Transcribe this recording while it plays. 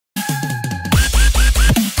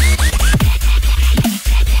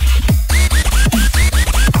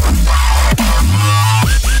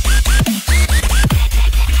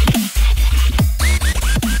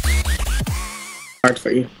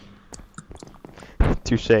for you.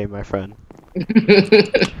 Touche, my friend.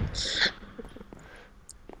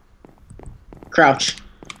 Crouch.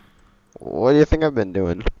 What do you think I've been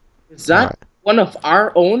doing? Is that Alright, one of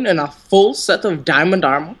our own and a full set of diamond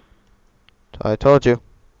armor? I told you.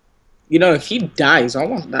 You know, if he dies, I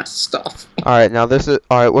want that stuff. Alright, now this is...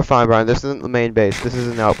 Alright, we're fine, Brian. This isn't the main base. This is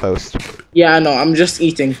an outpost. Yeah, I know. I'm just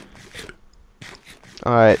eating.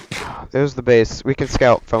 Alright, there's the base. We can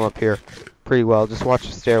scout from up here pretty well. Just watch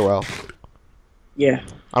the stairwell. Yeah.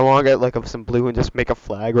 I want to get like some blue and just make a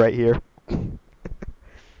flag right here.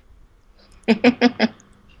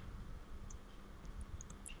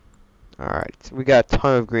 Alright, we got a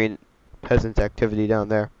ton of green peasant activity down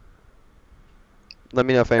there. Let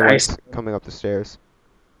me know if anyone's Nice. coming up the stairs.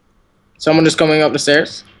 Someone just coming up the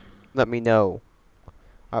stairs? Let me know.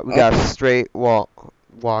 We got a straight walk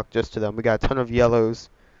just to them. We got a ton of yellows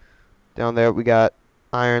down there. We got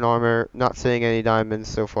iron armor. Not seeing any diamonds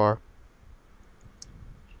so far.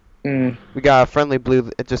 Mm. We got a friendly blue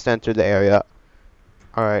that just entered the area.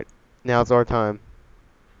 Alright, now's our time.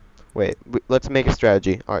 Wait, let's make a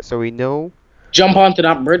strategy. Alright, so we know Jump onto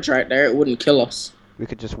that bridge right there. It wouldn't kill us. we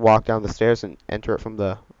could just walk down the stairs and enter it from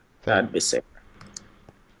the thing. That'd be sick.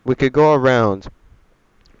 We could go around,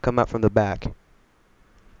 come out from the back.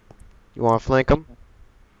 You want to flank them?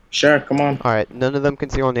 Sure, come on. Alright, none of them can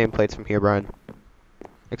see our nameplates from here, Brian.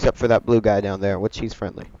 Except for that blue guy down there, which he's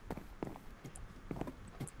friendly.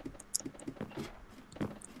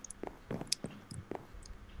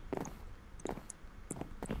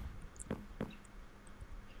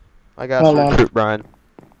 I got Hold to on. recruit Brian.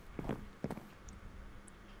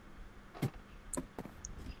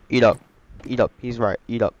 Eat up. Eat up. He's right.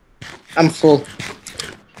 Eat up. I'm full.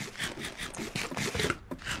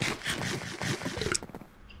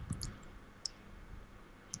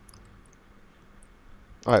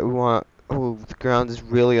 Alright, we want... Oh, the ground is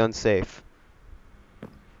really unsafe.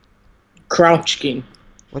 Crouch king.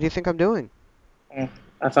 What do you think I'm doing?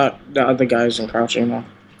 I thought the other guys in crouching now.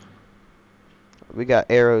 We got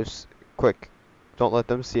arrows. Quick. Don't let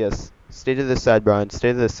them see us. Stay to this side, Brian. Stay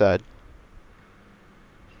to this side.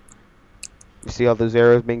 You see all those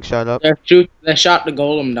arrows being shot up? They shot the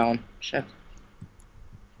golem down. Shit.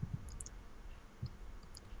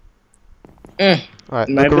 Alright,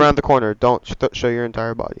 Maybe. look around the corner. Don't show your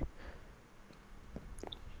entire body.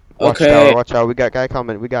 Watch Okay. tower, watch out. We got a guy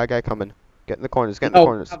coming. We got a guy coming. Get in the corners. Get in the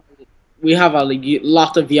corners. We have a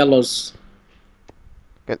lot of yellows.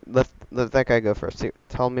 Let that guy go first.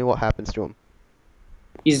 Tell me what happens to him.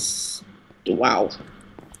 He's... Wow.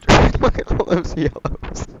 Look at all those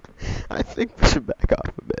yellows. I think we should back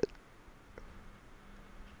off a bit.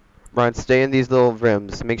 Brian, stay in these little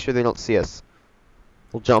rims. Make sure they don't see us.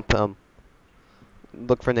 We'll jump them.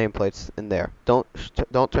 Look for nameplates in there. Don't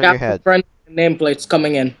turn your head. Friend nameplates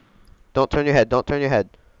coming in. Don't turn your head. Don't turn your head.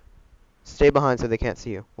 Stay behind so they can't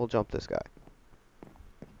see you. We'll jump this guy.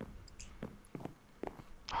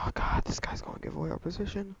 Oh god, this guy's gonna give away our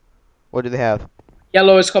position. What do they have?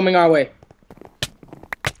 Yellow is coming our way.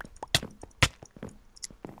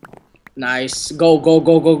 Nice. Go, go,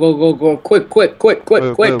 go, go, go, go, go. Quick, quick, quick, quick,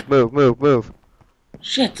 Move, quick. move.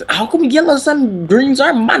 Shit, how come yellows and greens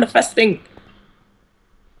are manifesting?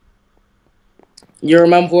 You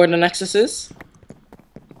remember where the nexus is?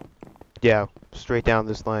 Yeah, straight down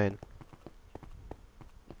this lane.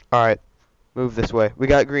 Alright, move this way. We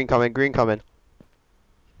got green coming, green coming.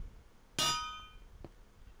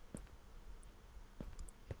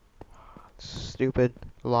 Stupid.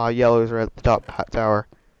 A lot of yellows are at the top tower.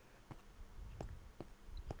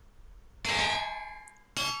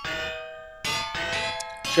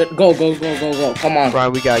 Shit, go, go, go, go, go. Come on.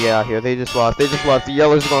 Brian, we gotta get out here. They just lost. The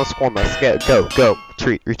yellows are gonna swarm us. Go.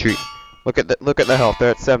 Retreat. Look at the health.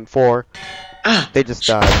 They're at 7-4. Ah, They just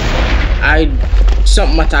died.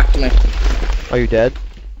 something attacked me. Are you dead?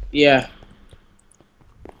 Yeah.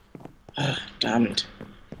 Damn it.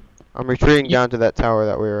 I'm retreating down to that tower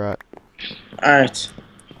that we were at. Alright.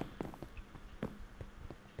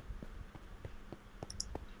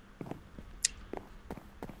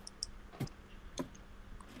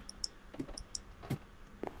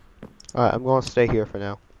 Alright, I'm gonna stay here for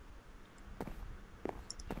now.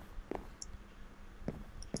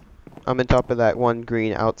 I'm on top of that one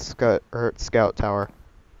green scout tower.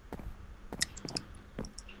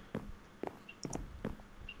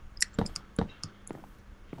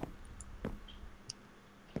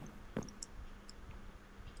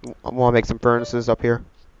 I wanna make some furnaces up here.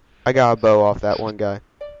 I got a bow off that one guy.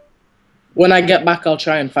 When I get back, I'll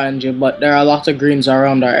try and find you, but there are a lot of greens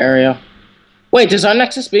around our area. Wait, is our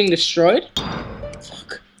nexus being destroyed?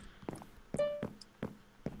 Fuck.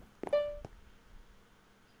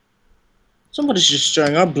 Somebody's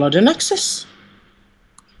destroying our blood in excess.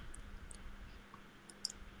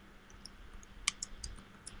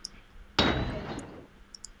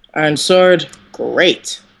 Iron sword,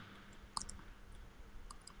 great.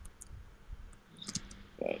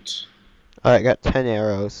 Right. Alright, got 10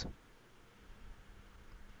 arrows.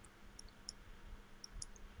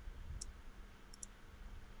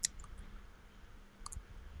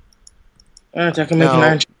 Alright, I can make an Now,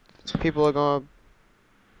 iron. people are gonna...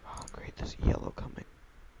 Oh, great, there's yellow coming.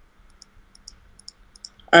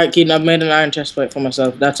 Alright, Keaton, I've made an iron chest plate for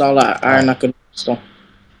myself. That's all that iron I could store.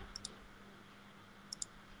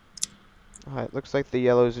 Alright, looks like the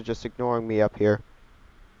yellows are just ignoring me up here.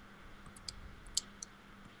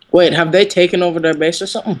 Wait, have they taken over their base or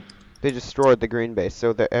something? They destroyed the green base,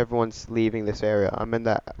 so that everyone's leaving this area. I'm in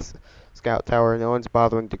that scout tower. No one's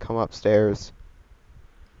bothering to come upstairs.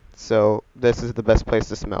 So this is the best place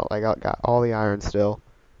to smelt. I got all the iron still.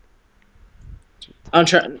 I'm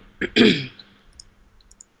trying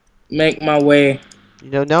make my way. You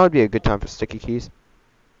know, now would be a good time for sticky keys.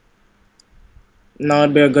 Now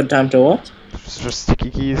would be a good time to what? For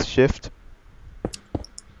sticky keys, shift.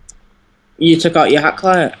 You took out your hack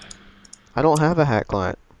client? I don't have a hack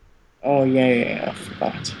client. Oh, yeah, I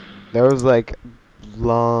forgot. That was like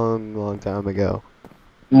long time ago.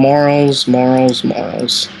 Morals.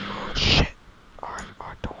 Shit. I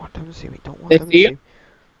don't want them to see me. Don't want them to see me.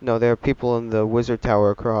 No, there are people in the wizard tower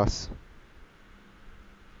across.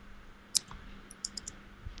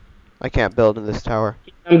 I can't build in this tower.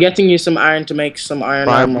 I'm getting you some iron to make some iron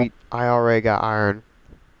armor. I already got iron.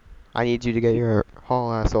 I need you to get your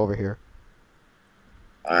haul ass over here.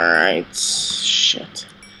 Alright. Shit.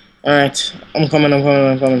 Alright. I'm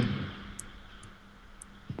coming.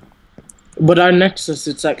 But our Nexus,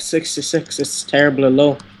 it's like 66. It's terribly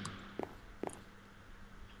low.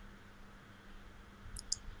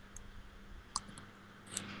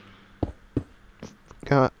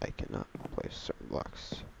 God, I cannot place certain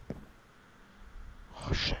blocks.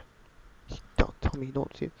 Oh shit. Don't tell me you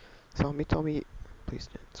don't see it. Tell me. Please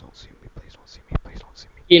don't see me. Please don't see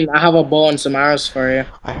me. Ian, I have a bow and some arrows for you.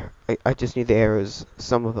 I just need the arrows.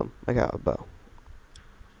 Some of them. I got a bow.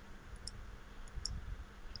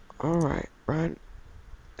 Alright, Ryan.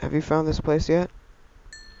 Have you found this place yet?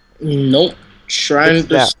 Nope.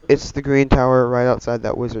 It's the green tower right outside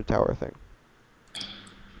that wizard tower thing.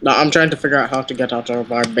 No, I'm trying to figure out how to get out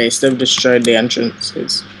of our base. They've destroyed the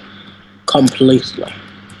entrances completely.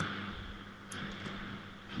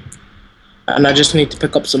 And I just need to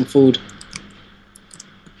pick up some food.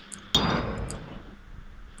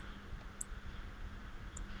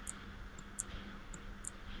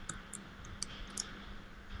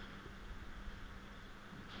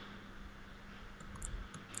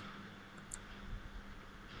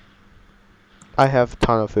 I have a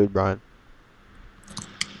ton of food, Brian.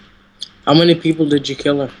 How many people did you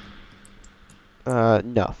kill her?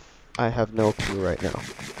 Enough. I have no clue right now.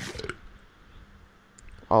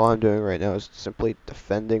 All I'm doing right now is simply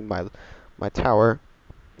defending my tower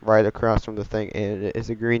right across from the thing, and it is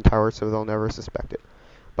a green tower, so they'll never suspect it.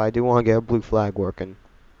 But I do want to get a blue flag working.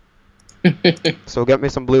 So get me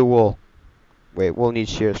some blue wool. Wait, we'll need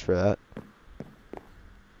shears for that.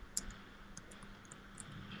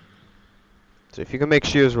 So if you can make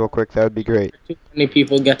shears real quick, that would be great. Too many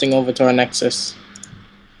people getting over to our Nexus.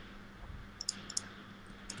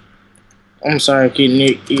 I'm sorry,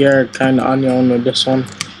 Keaton, you're kind of on your own with this one.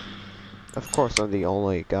 Of course, I'm the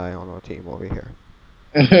only guy on our team over here.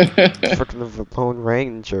 Freaking the Lone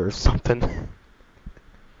Ranger or something.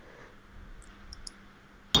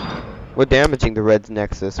 We're damaging the Red's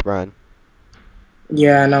Nexus, Brian.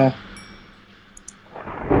 Yeah, I know.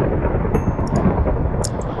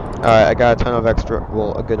 Alright, I got a ton of extra,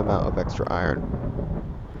 well, a good amount of extra iron.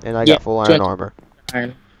 And I got full iron armor.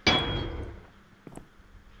 Iron.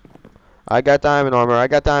 I got diamond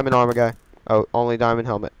armor, guy. Oh, only diamond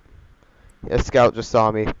helmet. A scout just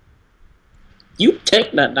saw me. You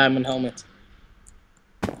take that diamond helmet.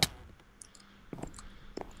 Oh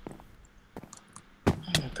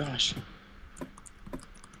my gosh.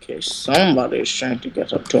 Okay, somebody's trying to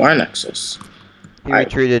get up to our Nexus. He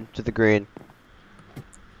retreated to the green.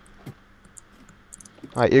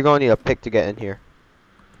 Alright, you're gonna need a pick to get in here.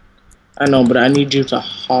 I know, but I need you to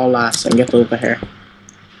haul ass and get over here.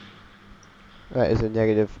 That is a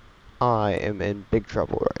negative. I am in big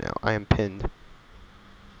trouble right now. I am pinned.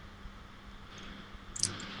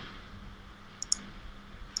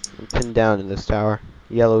 I'm pinned down in this tower.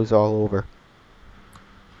 Yellows all over.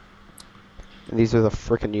 And these are the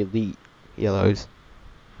frickin' elite yellows.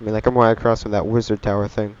 I mean, like, I'm right across from that wizard tower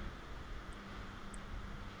thing.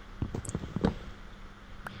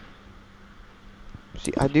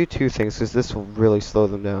 See, I do two things because this will really slow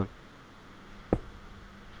them down.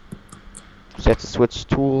 So you have to switch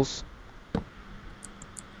tools.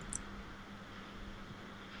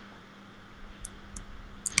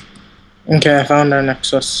 Okay, I found our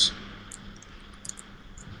nexus.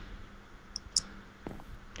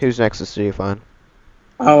 Whose nexus do you find?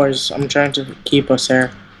 Ours. I'm trying to keep us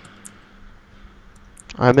here.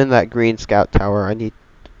 I'm in that green scout tower. I need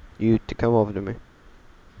you to come over to me.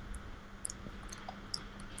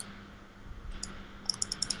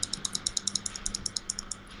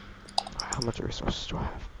 How much resources do I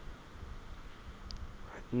have?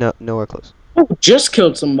 No, nowhere close. Oh, just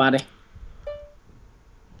killed somebody.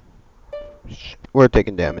 Shit. We're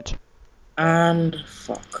taking damage. And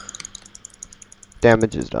fuck.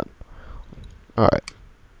 Damage is done. Alright.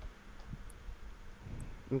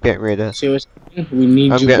 I'm getting ready to... See what's happening? We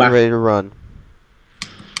need I'm you getting back. ready to run.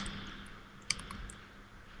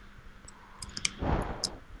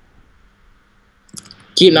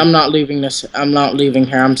 Keaton, I'm not leaving this. I'm not leaving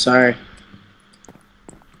here. I'm sorry.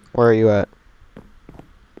 Where are you at?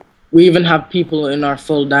 We even have people in our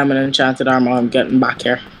full diamond enchanted armor. I'm getting back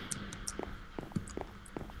here.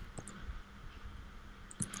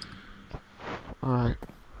 Alright.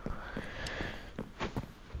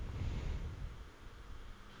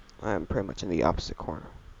 I'm pretty much in the opposite corner.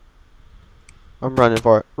 I'm running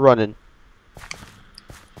for it. Running.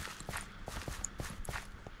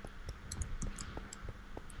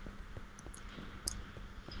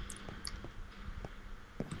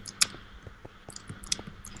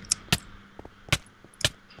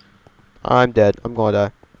 I'm dead. I'm gonna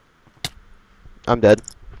die. I'm dead.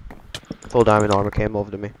 Full diamond armor came over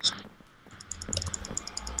to me.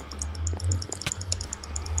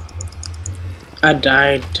 I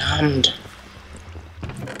died. Damned.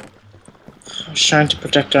 I was trying to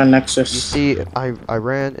protect our nexus. You see, I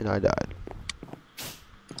ran and I died.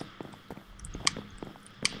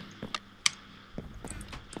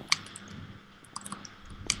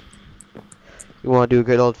 You want to do a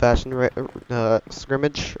good old-fashioned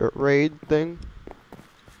scrimmage raid thing?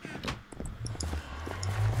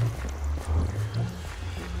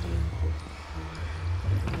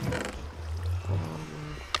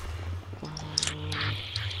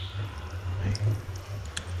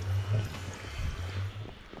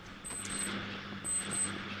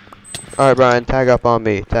 Alright, Brian, tag up on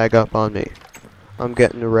me. Tag up on me. I'm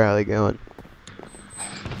getting the rally going.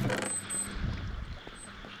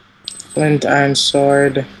 Flint, iron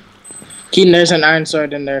sword. Keaton, there's an iron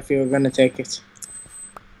sword in there if you were gonna take it.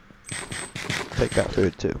 Take that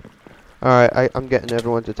food too. Alright, I'm getting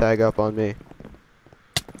everyone to tag up on me.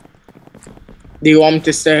 Do you want me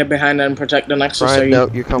to stay behind and protect the nexus? Brian, or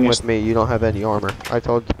no, you come with me. You don't have any armor. I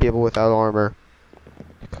told the people without armor,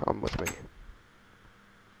 come with me.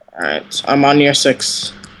 Alright, I'm on year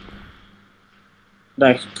 6.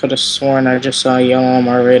 I could have sworn I just saw yellow on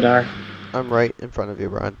my radar. I'm right in front of you,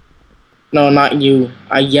 Brian. No, not you.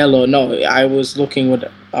 Yellow. No, I was looking with,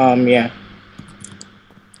 yeah.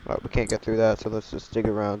 Alright, we can't get through that, so let's just dig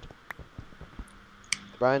around.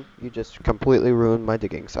 Brian, you just completely ruined my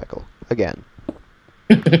digging cycle. Again.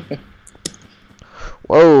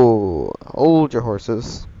 Whoa! Hold your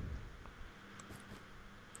horses.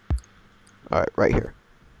 Alright, right here.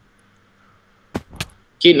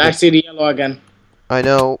 Keaton, I see the yellow again. I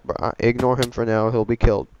know, but ignore him for now. He'll be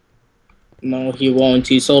killed. No, he won't.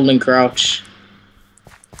 He's holding crouch.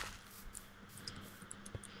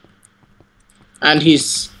 And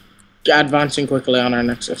he's advancing quickly on our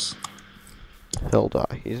nexus. He'll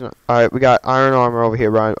die. He's not. Alright, we got iron armor over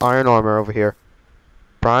here, Brian. Iron armor over here.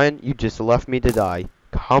 Brian, you just left me to die.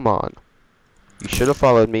 Come on. You should have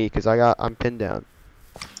followed me, because I'm pinned down.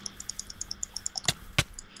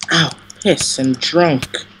 Ow, piss and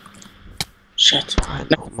drunk. Shit.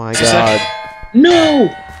 Oh my god.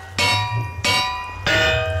 No!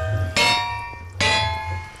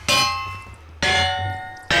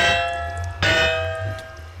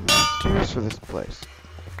 Cheers for this place.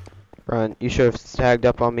 Brian, you should have tagged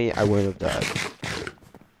up on me. I wouldn't have died.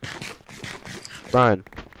 Brian,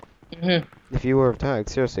 if you would have tagged,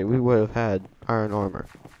 seriously, we would have had iron armor.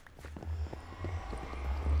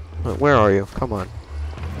 Where are you? Come on.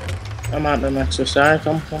 I'm at the nexus. Alright,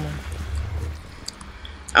 come on.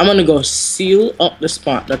 I'm gonna go seal up the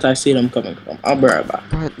spot that I see them coming from. I'll be right back.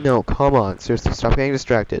 Brian, no, come on. Seriously, stop getting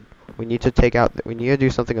distracted. We need to take out. We need to do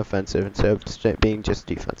something offensive instead of being just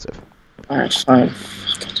defensive. Alright, fine.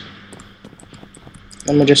 Fuck it.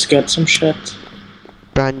 Let me just get some shit.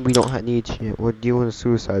 Brian, we don't need shit. We're doing a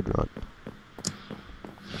suicide run.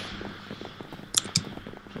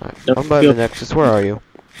 Alright, I'm by the Nexus. Where are you?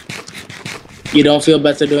 You don't feel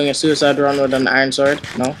better doing a suicide run with an iron sword?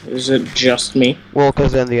 No? Is it just me? Well,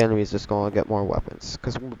 because then the enemy's just gonna get more weapons.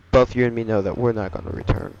 Because both you and me know that we're not gonna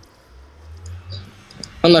return.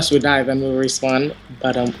 Unless we die, then we'll respawn.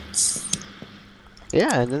 But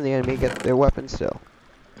Yeah, and then the enemy get their weapons still.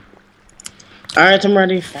 alright, I'm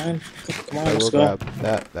ready. Fine. Come on, I let's will go.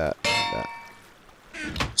 grab that.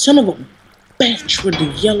 Son of a bitch with the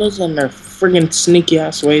yellows and their friggin' sneaky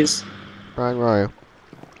ass ways. Brian, where are you?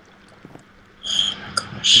 Oh my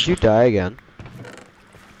gosh. Did you die again?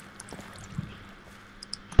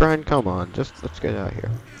 Brian, come on. Just let's get out of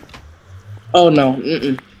here. Oh no.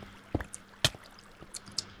 Mm-mm.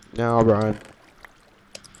 Now, Brian.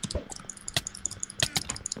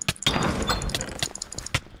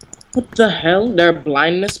 What the hell? They're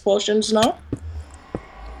blindness potions now?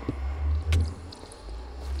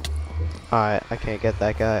 Alright, I can't get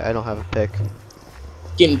that guy. I don't have a pick.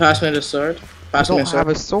 Getting past me the sword. I Pass me don't the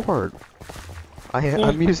have sword. a sword.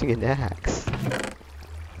 I'm using an axe.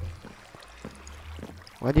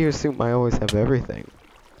 Why do you assume I always have everything?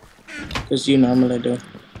 Because you normally do.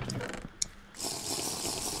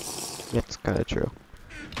 It's kind of true.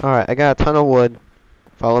 Alright, I got a ton of wood.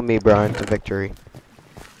 Follow me, Brian, to victory.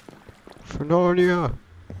 For Narnia!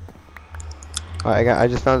 Alright, I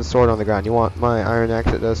just found a sword on the ground. You want my iron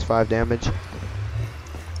axe that does 5 damage?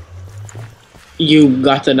 You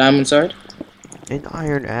got the diamond sword? An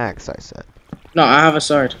iron axe, I said. No, I have a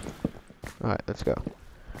sword. Alright, let's go.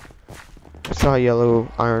 I saw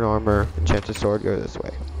yellow iron armor, enchanted sword, go this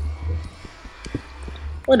way.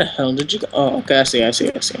 Where the hell did you go? Oh, okay, I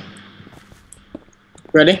see.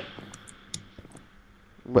 Ready?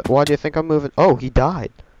 Why do you think I'm moving? Oh, he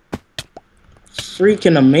died.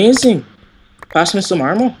 Freaking amazing. Pass me some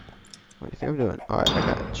armor. What do you think I'm doing? Alright, I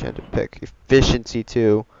got an enchanted pick. Efficiency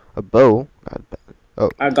 2. A bow. Oh,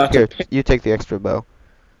 I got here, to pick. you take the extra bow.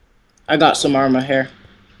 I got some armor here.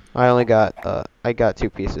 I only got, I got 2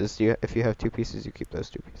 pieces. If you have 2 pieces, you keep those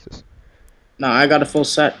 2 pieces. No, I got a full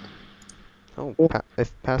set. Oh,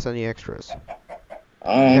 pass any extras.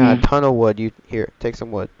 Um, Yeah, a ton of wood. Here, take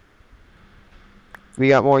some wood. We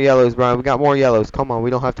got more yellows, Brian. We got more yellows. Come on, we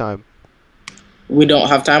don't have time. we don't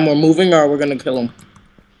have time. We're moving, or we're gonna kill them.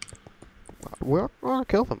 We're gonna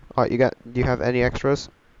kill them. Alright, do you have any extras?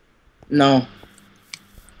 No.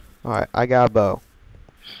 Alright, I got a bow.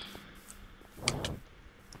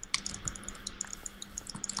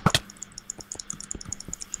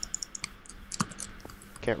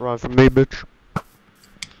 Can't run from me, bitch.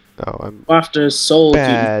 Oh, I'm After soul.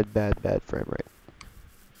 bad frame rate.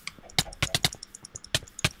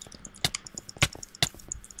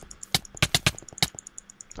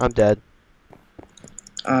 I'm dead.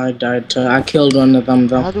 I died too. I killed one of them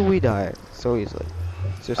though. How do we die so easily?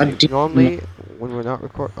 I Seriously, didn't normally when we're not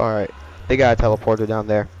record. Alright, they got a teleporter down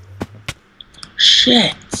there.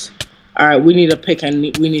 Shit. All right, we need a pick, and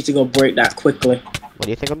we need to go break that quickly. What do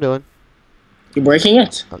you think I'm doing? You breaking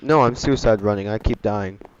it? No, I'm suicide running. I keep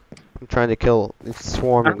dying. I'm trying to kill. It's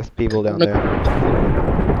swarming with people down there.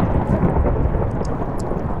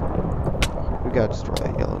 We gotta destroy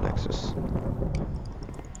that yellow nexus.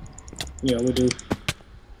 Yeah, we do.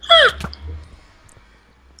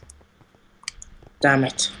 Damn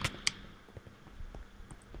it.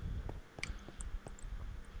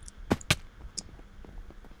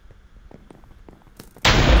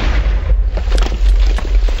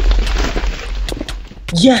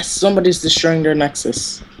 Yes, somebody's destroying their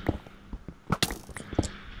nexus.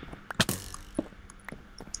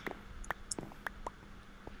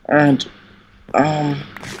 And,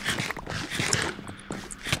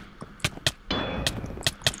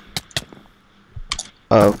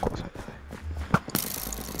 Of course I die.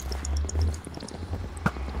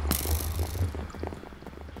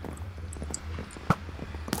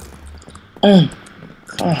 oh,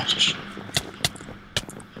 gosh.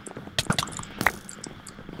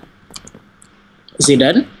 Is he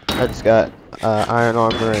dead? I just got iron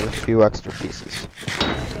armor and a few extra pieces.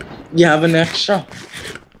 You have an extra?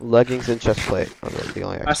 Leggings and chest plate are the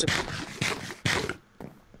only extra.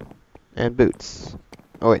 And boots.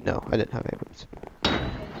 Oh wait, no, I didn't have any boots.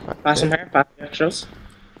 Right, Pass some hair, pass the extras.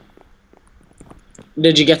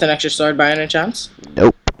 Did you get an extra sword by any chance?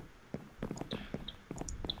 Nope.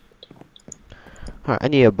 Alright, I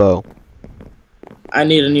need a bow. I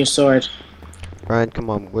need a new sword. Ryan, come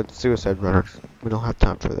on, with suicide runners. We don't have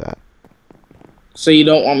time for that. So you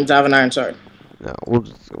don't want me to have an iron sword? No,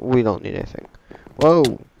 we don't need anything. Whoa!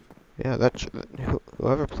 Yeah,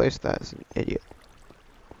 whoever placed that is an idiot.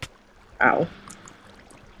 Ow.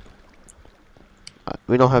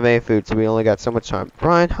 We don't have any food, so we only got so much time.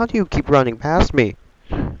 Brian, how do you keep running past me?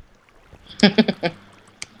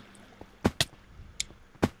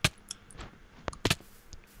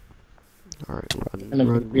 Alright, run, Gonna be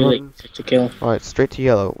run, really run. easy to kill. Alright, straight to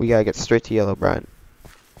yellow. We gotta get straight to yellow, Brian.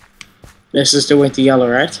 This is the way to yellow,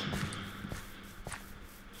 right?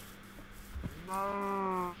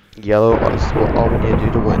 Yellow is all we need to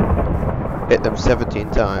do to win. Hit them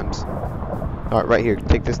 17 times. Alright, right here.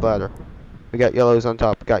 Take this ladder. We got yellows on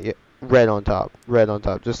top. Got red on top. Red on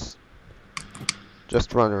top. Just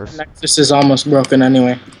runners. Nexus is almost broken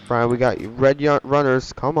anyway. Brian, we got red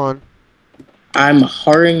runners. Come on. I'm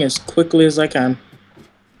hurrying as quickly as I can.